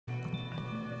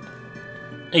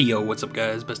Hey yo, what's up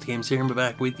guys, bestatgames here, and we're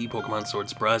back with the Pokemon Sword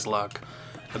Surpriselocke.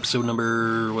 Episode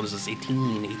number, what is this,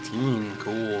 18,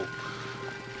 cool.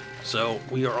 So,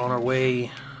 we are on our way,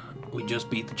 we just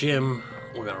beat the gym,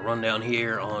 we're gonna run down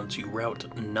here onto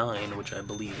Route 9, which I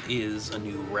believe is a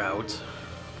new route.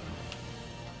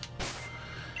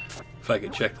 If I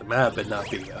could check the map and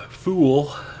not be a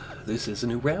fool, this is a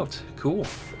new route, cool.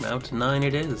 Route 9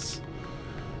 it is.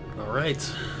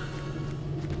 Alright.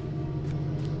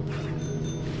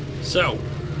 So,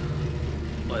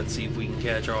 let's see if we can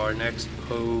catch our next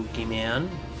Pokemon.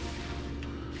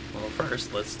 Well,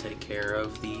 first, let's take care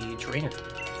of the trainer.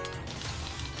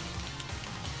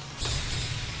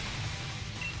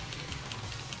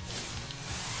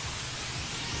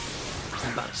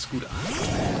 Scooter.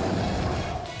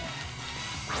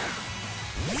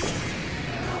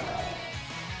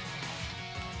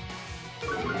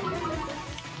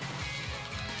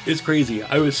 It's crazy.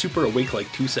 I was super awake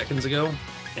like 2 seconds ago.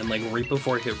 And like right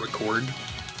before I hit record,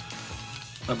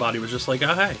 my body was just like,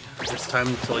 oh hey, it's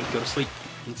time to like go to sleep.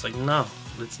 And it's like, no,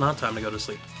 it's not time to go to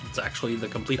sleep. It's actually the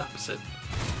complete opposite.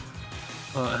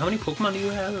 How many Pokemon do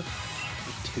you have?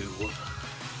 2.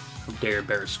 How dare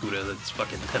Barraskewda that's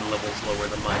fucking 10 levels lower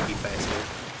than mine be faster.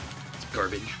 It's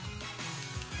garbage.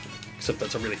 Except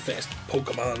that's a really fast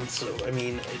Pokemon, so I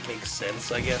mean, it makes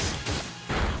sense, I guess.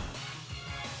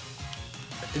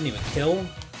 I didn't even kill?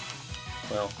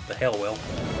 Well, the hell will.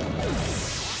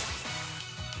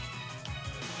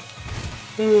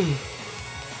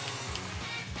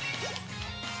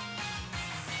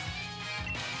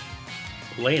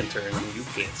 Lantern, you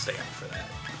can't stand for that.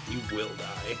 You will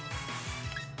die.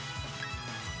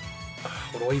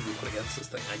 What do I even put against this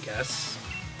thing, I guess?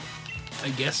 I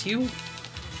guess you?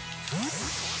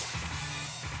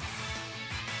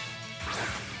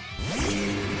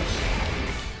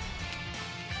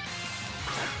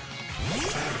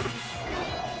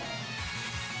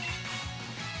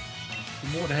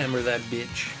 Warhammer that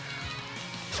bitch.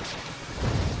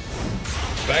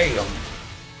 Bam!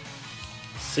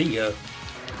 See ya.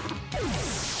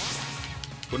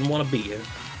 Wouldn't want to be here.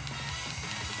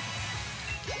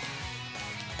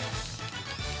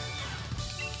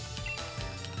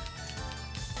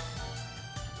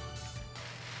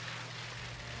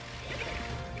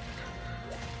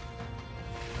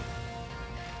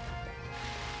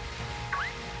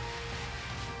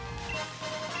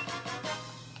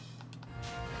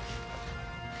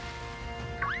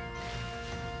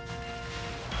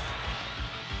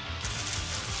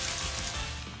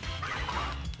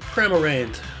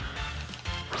 Cramorant.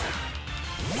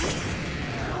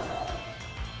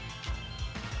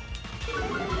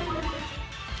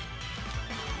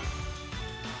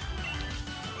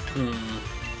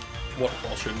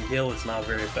 Waterfall shouldn't kill, it's not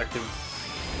very effective.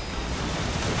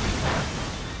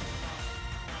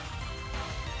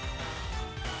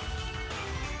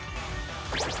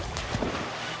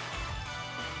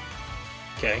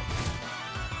 Okay.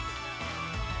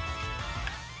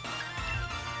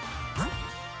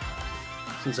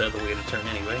 Since I had the way to turn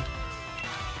anyway.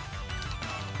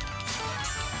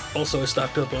 Also, I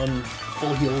stocked up on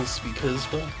full heals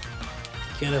because, well,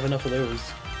 can't have enough of those.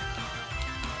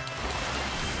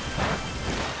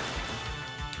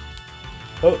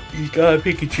 Oh, he's got a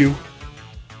Pikachu.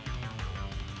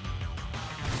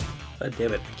 God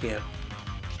damn it, I can't.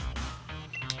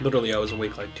 Literally, I was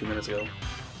awake like 2 minutes ago.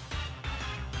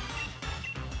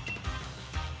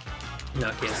 No,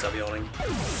 I can't stop yawning.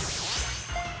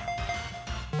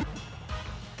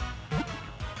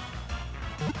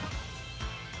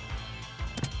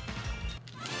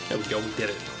 There we go, we did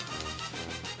it.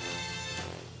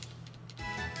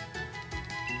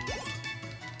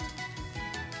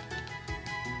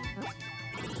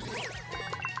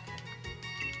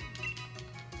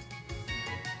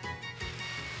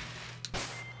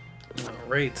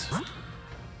 Alright.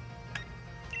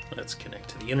 Let's connect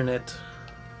to the internet.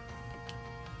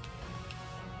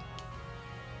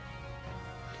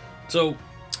 So,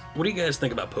 what do you guys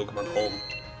think about Pokemon Home?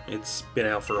 It's been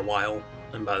out for a while.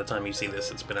 And by the time you see this,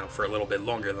 it's been out for a little bit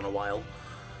longer than a while.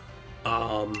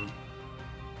 I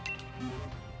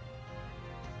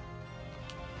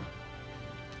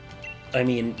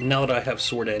mean, now that I have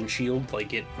Sword and Shield,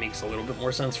 like, it makes a little bit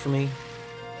more sense for me.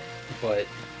 But,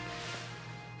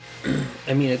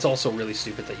 I mean, it's also really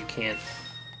stupid that you can't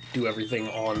do everything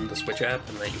on the Switch app,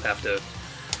 and that you have to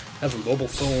have a mobile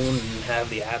phone and have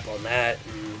the app on that,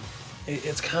 and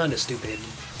it's kind of stupid.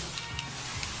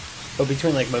 But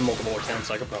between like my multiple accounts,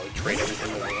 I could probably trade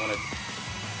everything that I wanted.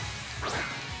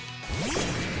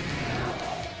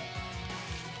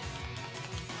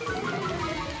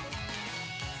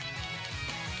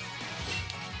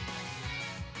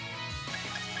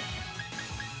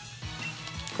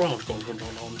 Crunch, crunch, crunch,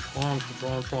 crunch, crunch,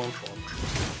 crunch, crunch, crunch.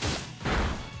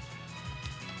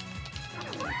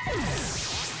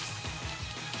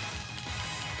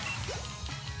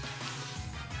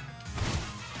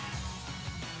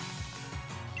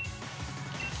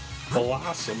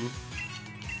 Blossom.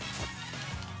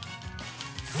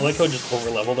 I like how just over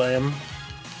leveled I am,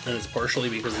 and it's partially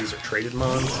because these are traded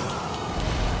mons,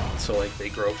 so like they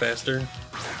grow faster.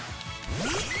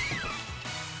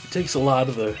 It takes a lot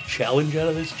of the challenge out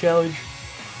of this challenge.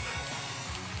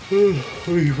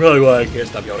 Probably why I can't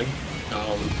stop yawning.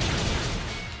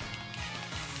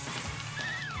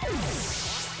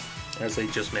 As they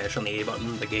just mash on the A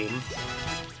button, the game.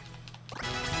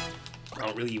 I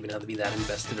don't really even have to be that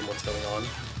invested in what's going on.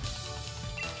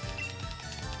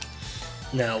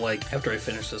 Now, like, after I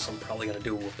finish this, I'm probably going to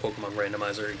do a Pokemon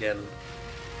Randomizer again.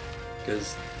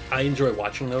 Because I enjoy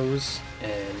watching those,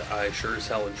 and I sure as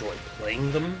hell enjoy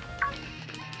playing them.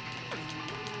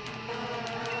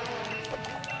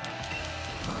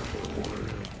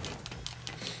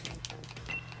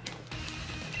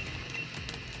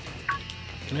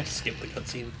 Can I skip the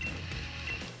cutscene?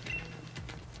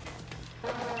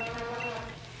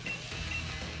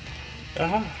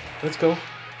 Aha, let's go.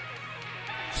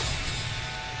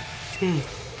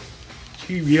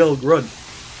 TBL grunt.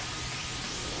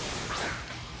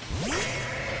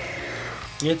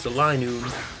 It's a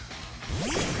Linoon.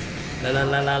 La la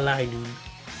la la Linoon.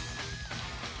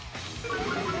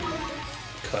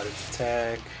 Cut its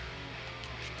attack.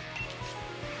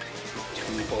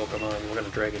 2 Pokemon. We're gonna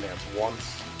Dragon Dance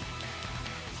once.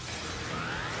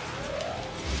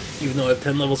 Even though I have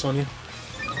 10 levels on you.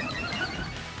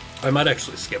 I might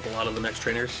actually skip a lot of the next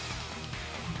trainers.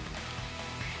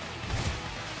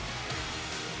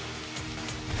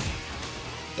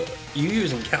 You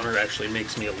using counter actually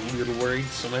makes me a little worried,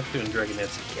 so I'm actually doing Dragon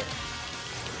Dance again.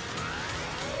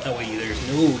 That way there's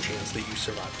no chance that you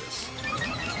survive this.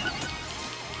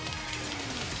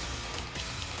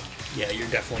 Yeah, you're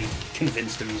definitely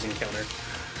convinced of using counter.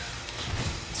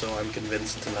 So I'm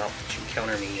convinced to not let you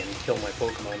counter me and kill my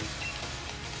Pokemon.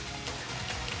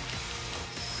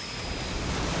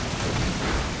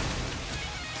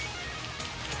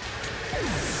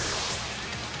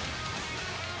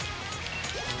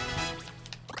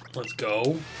 Let's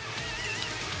go.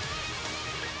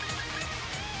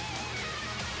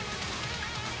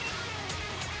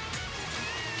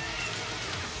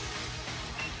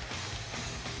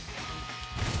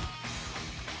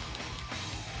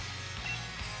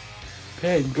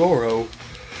 Pangoro.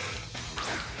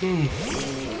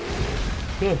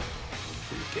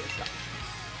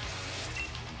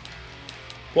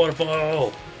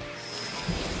 Waterfall.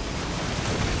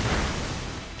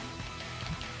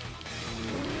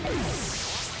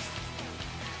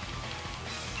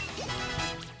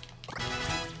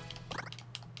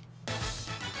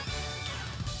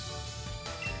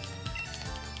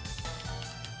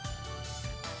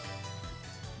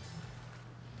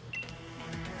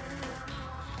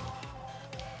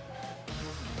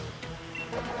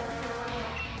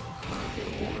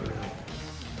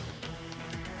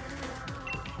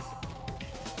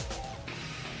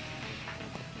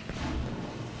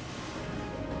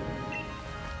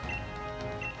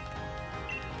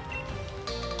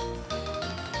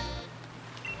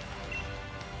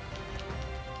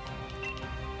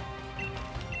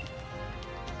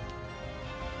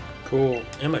 Cool.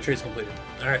 And my trade's completed.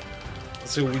 Alright.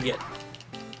 Let's see what we get.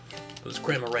 Let's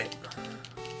cram a right.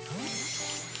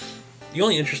 The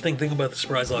only interesting thing about the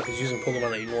Surprise Lock is using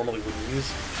Pokemon that you normally wouldn't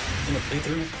use in a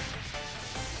playthrough.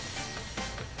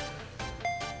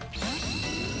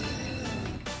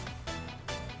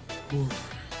 Ooh.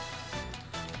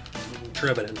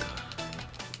 Trevenant.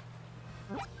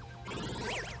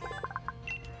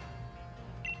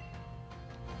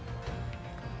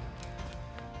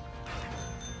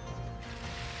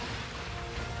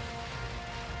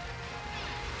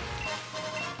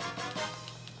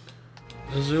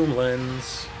 The zoom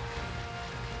lens.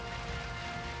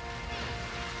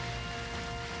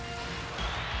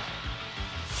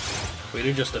 Way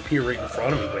to just appear right in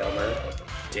front of me, Whalmer.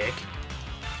 Dick.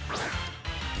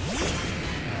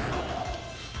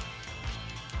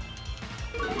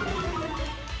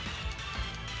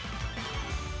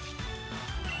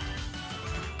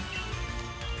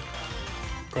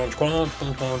 Crunch, crunch,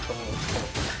 crunch, crunch,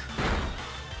 crunch.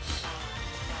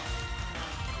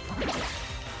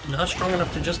 Not strong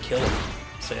enough to just kill him.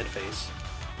 Sad face.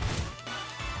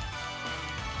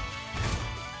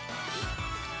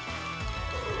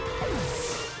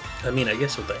 I mean, I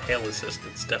guess with the hail assist,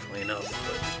 it's definitely enough,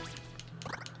 but...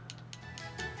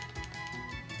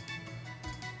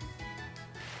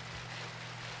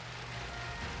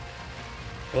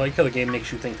 I like how the game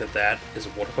makes you think that that is a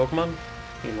water Pokemon.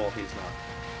 Meanwhile, he's not.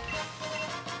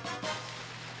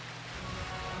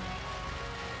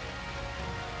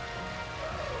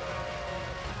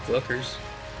 Fluckers.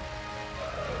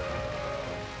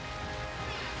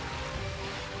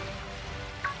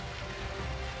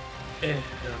 After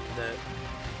that.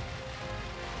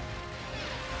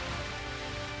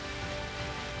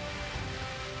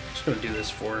 Just gonna do this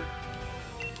for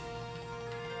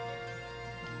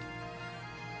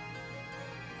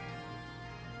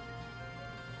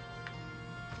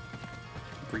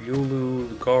Riolu,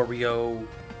 Lucario,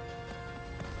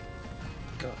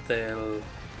 Gothel.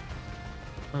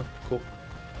 Huh, cool.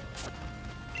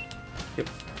 Yep.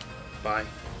 Bye.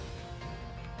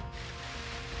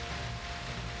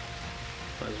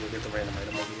 Might as well get the random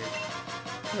item over here.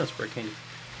 Oh, that's rare candy.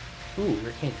 Ooh,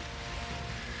 rare candy.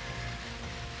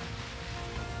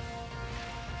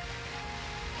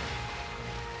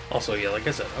 Also, yeah, like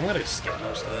I said, I'm gonna skip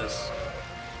most of this.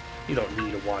 You don't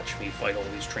need to watch me fight all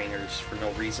these trainers for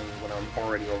no reason when I'm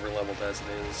already over-leveled as it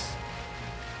is.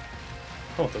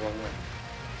 Oh, the wrong way.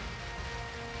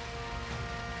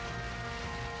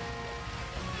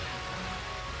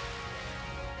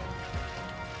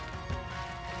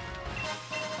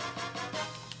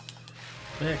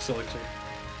 Max Elixir.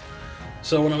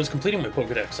 So when I was completing my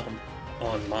Pokedex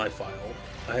on my file,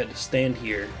 I had to stand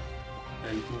here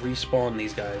and respawn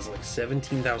these guys like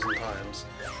 17,000 times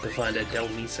to find a Del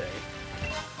Mise.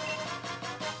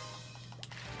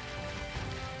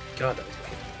 God, that was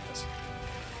painful.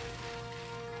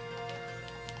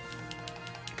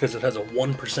 Because it has a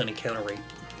 1% encounter rate,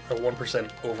 a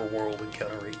 1% overworld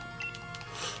encounter rate.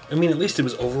 I mean, at least it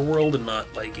was overworld and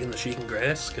not like in the Shaking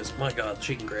Grass, because my god, the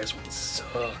Shaking Grass would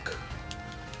suck.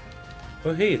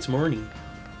 Oh hey, it's Marnie,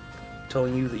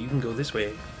 telling you that you can go this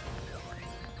way.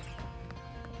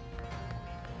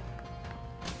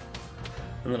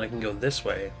 And then I can go this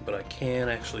way, but I can't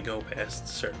actually go past a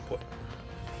certain point.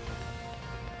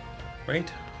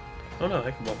 Right? Oh no, I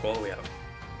can walk all the way out.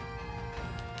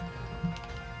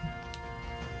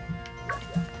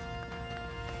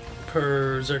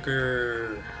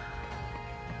 Berserker!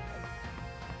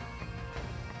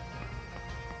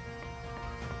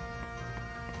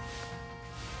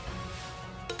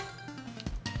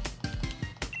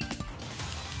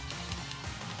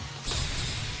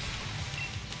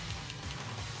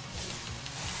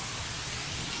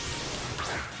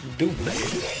 Double.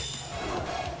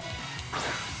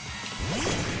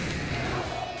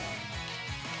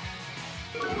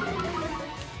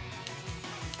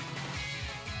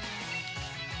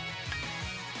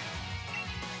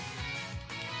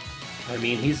 I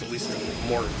mean, he's at least a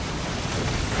more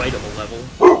fightable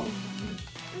level.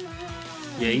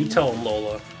 Yeah, you tell him,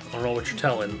 Lola. I don't know what you're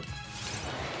telling.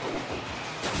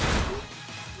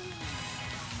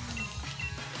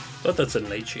 Thought that's a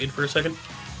Nightshade for a second.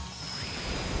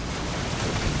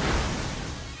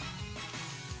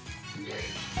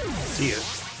 See ya.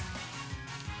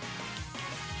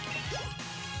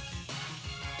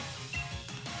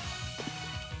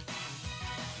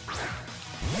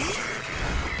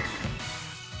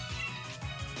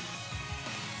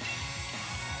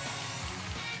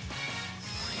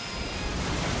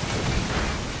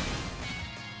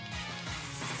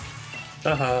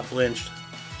 Haha, flinched.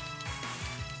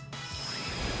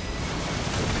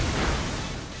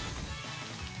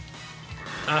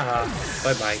 Aha,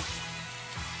 bye-bye.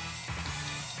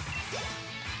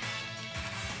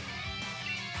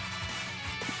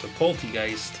 The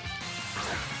Poltergeist.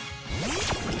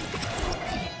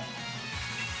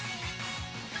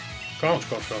 Conch,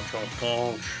 conch, conch, conch,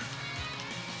 conch.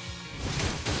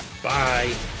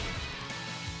 Bye.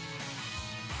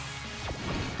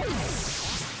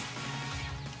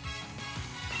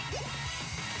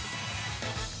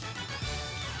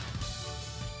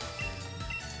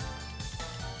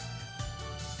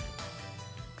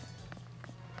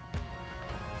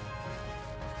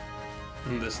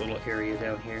 This little area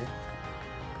down here,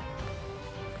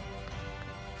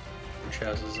 which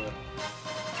houses a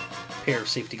pair of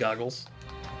safety goggles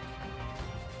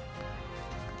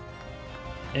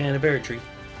and a berry tree.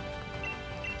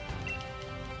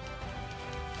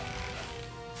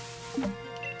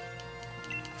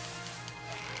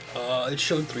 It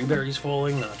showed 3 berries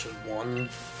falling, not just 1.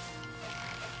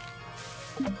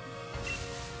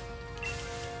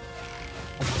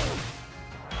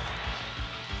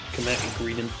 Come at me,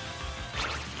 Greedon.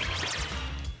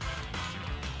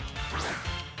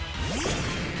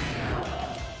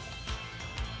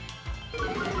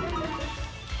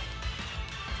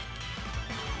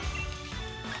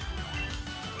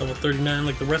 Level 39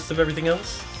 like the rest of everything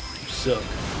else? You suck.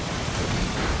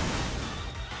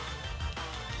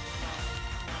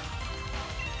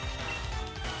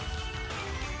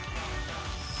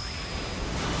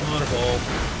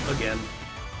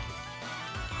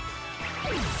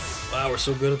 Wow, we're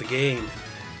so good at the game.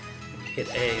 Hit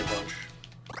A a bunch.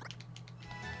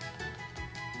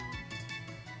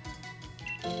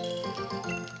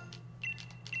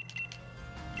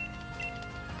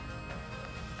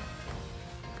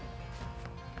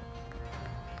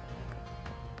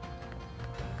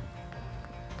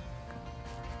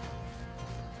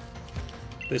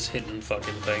 This hidden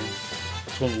fucking thing.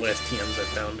 It's one of the last TMs I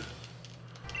found.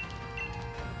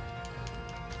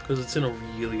 Because it's in a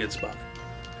really good spot.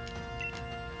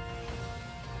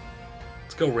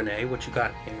 Let's go, Renee. What you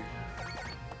got here?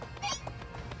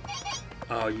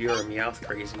 Oh, you're a Meowth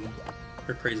crazy.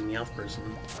 You're a crazy Meowth person.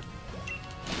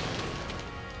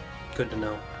 Good to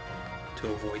know. To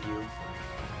avoid you.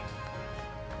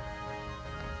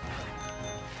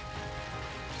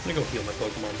 I'm gonna go heal my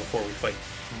Pokemon before we fight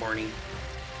Marnie.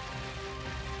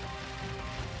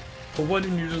 But why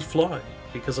didn't you just fly?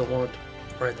 Because I wanted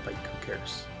to ride the bike. Who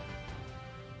cares?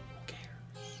 Who cares?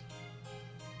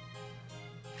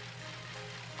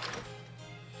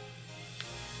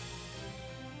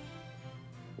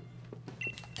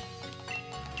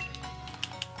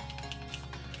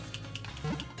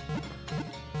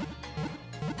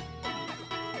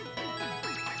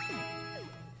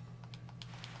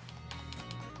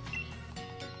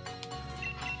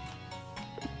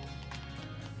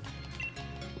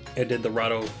 I did the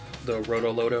Roto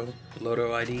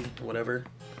ID, whatever.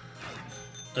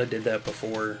 I did that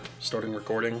before starting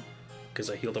recording,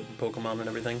 because I healed up my Pokemon and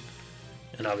everything,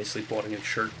 and obviously bought a new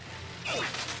shirt.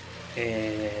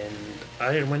 And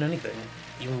I didn't win anything,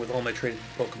 even with all my traded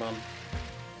Pokemon.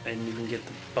 I didn't even get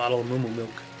the bottle of Moo Moo milk.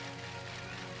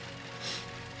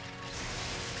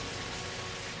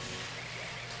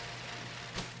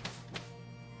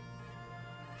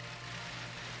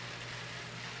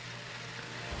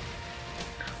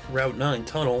 Route 9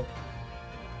 tunnel.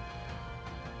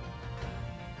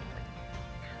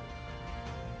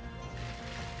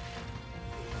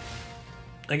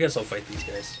 I guess I'll fight these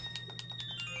guys.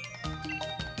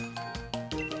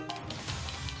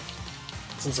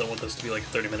 Since I want this to be like a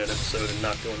 30-minute episode and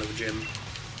not going to the gym.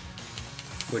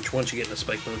 Which, once you get in a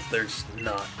spike move, there's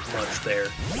not much there.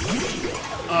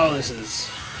 Oh, this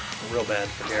is real bad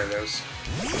for Gyarados.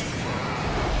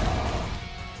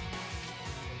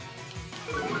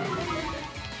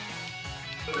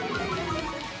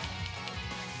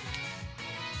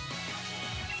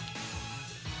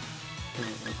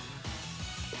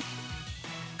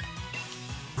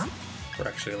 We're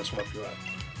actually gonna swap you out.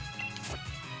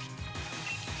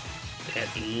 That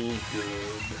ain't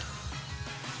good.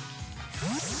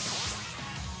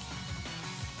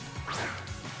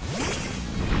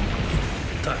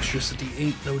 Toxicity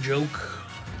ain't no joke.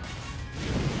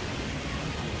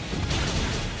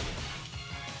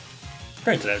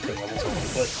 Granted, I could level something,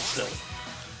 but still.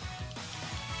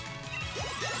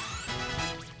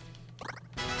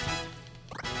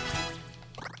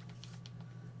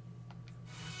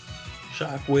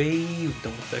 Shockwave,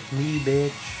 don't affect me,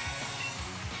 bitch.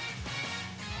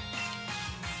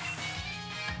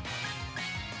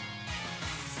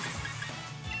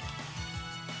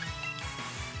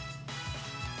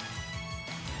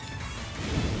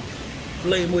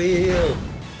 Flame wheel.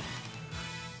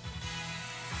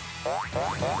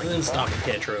 And then stop the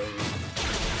Tetros.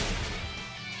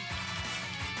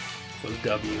 With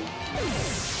W.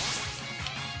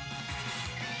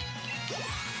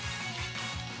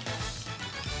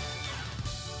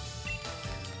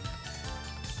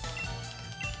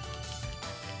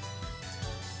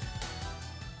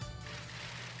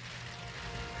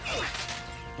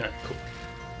 Alright, cool.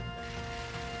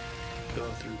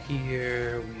 Go through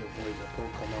here, we avoid the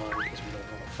Pokemon because we don't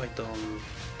want to fight them.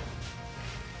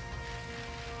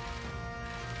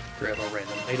 Grab a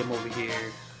random item over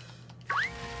here.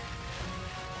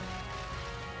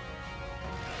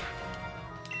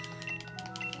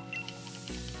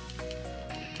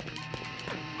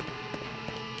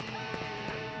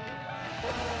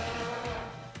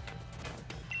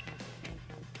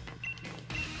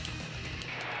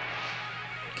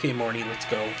 Okay, Marnie, let's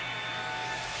go.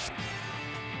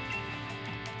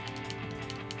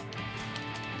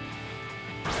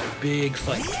 Big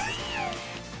fight.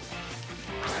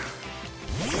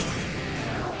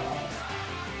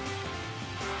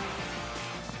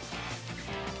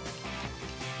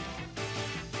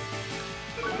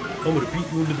 I'm gonna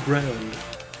beat you into the ground.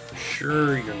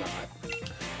 Sure you're not.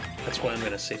 That's why I'm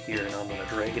gonna sit here and I'm gonna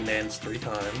Dragon Dance 3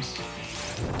 times.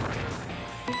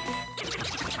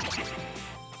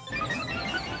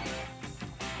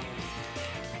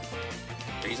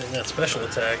 Raising that special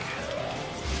attack.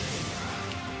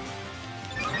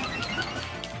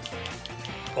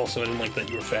 Also, I didn't like that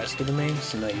you were faster than me,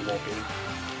 so now you won't be.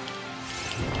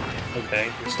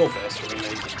 Okay, you're still faster than me.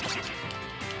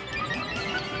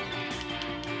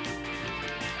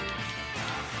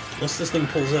 Unless this thing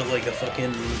pulls out like a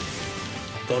fucking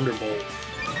thunderbolt.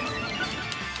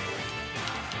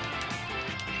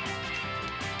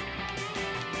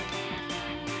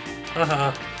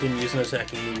 Haha, didn't use an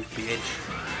attacking move, bitch.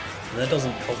 And that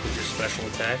doesn't help with your special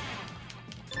attack.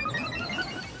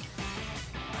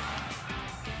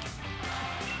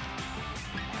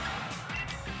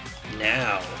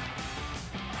 Now.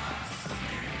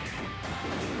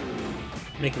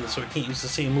 Making it so I can't use the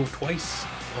same move twice.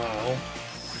 Oh.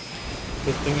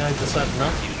 Good thing I decided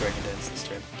not to use Dragon Dance this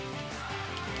turn.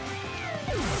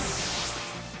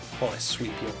 While I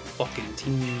sweep your fucking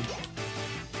team.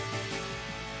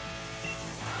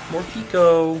 More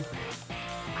Pico!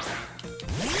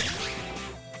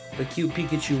 The cute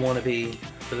Pikachu wannabe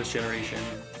for this generation.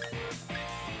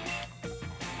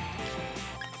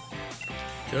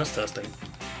 Just testing.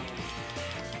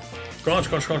 Crunch,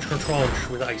 crunch, crunch, crunch, crunch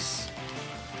with ice.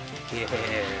 Yeah.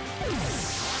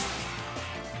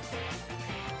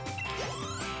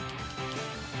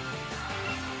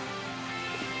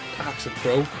 Toxic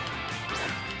broke.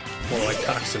 More like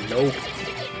toxic nope.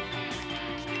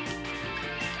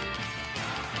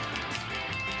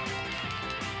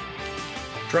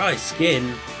 Dry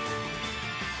skin?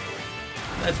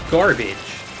 That's garbage.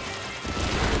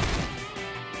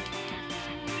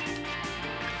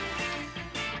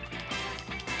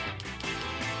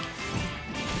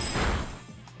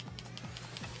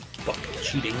 Fucking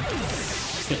cheating.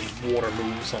 Getting water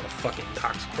moves on a fucking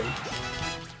toxic break.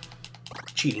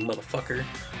 Cheating motherfucker.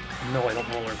 No, I don't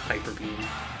want to learn Hyper Beam.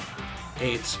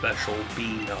 A, it's special.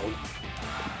 B, no.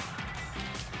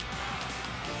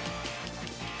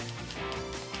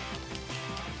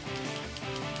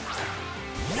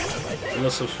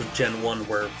 Unless this was Gen 1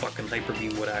 where fucking Hyper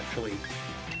Beam would actually...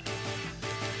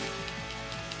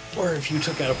 Or if you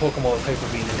took out a Pokemon with Hyper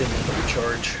Beam and didn't have to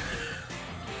recharge.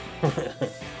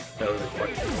 That was a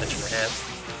fucking glitch and a half.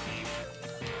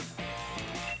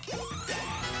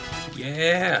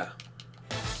 Yeah!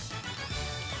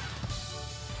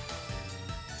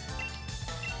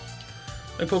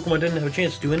 My Pokemon didn't have a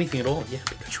chance to do anything at all. Yeah,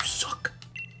 because you suck.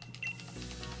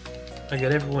 I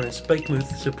got everyone in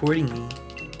Spikemuth supporting me.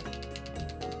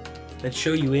 I'd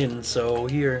show you in, so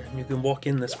here, you can walk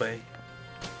in this way.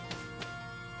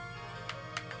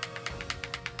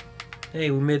 Hey,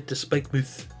 we made it to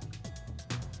Spikemuth.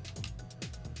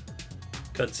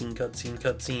 Cutscene, cutscene,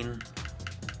 cutscene.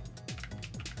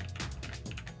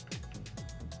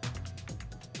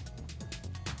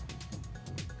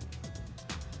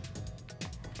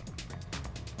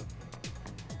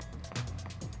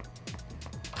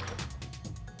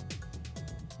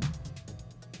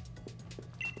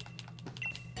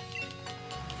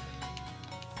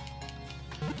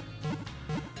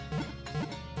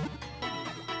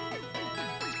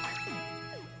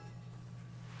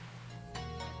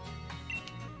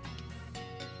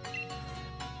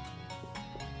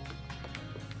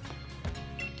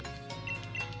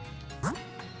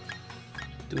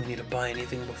 Do we need to buy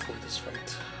anything before this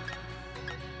fight?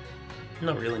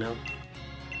 Not really, no.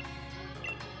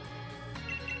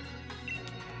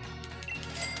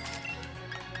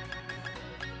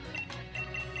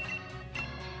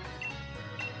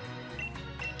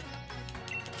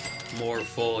 More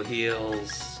full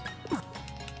heals.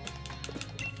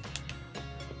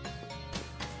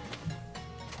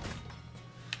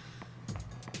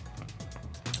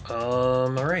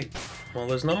 Alright. Well,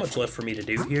 there's not much left for me to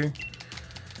do here.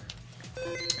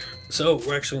 So,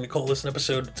 we're actually going to call this an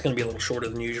episode. It's going to be a little shorter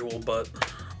than usual, but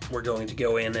we're going to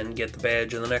go in and get the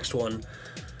badge in the next one,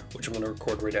 which I'm going to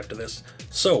record right after this.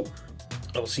 So,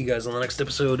 I will see you guys on the next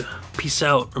episode. Peace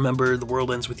out. Remember, the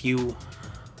world ends with you.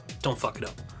 Don't fuck it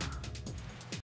up.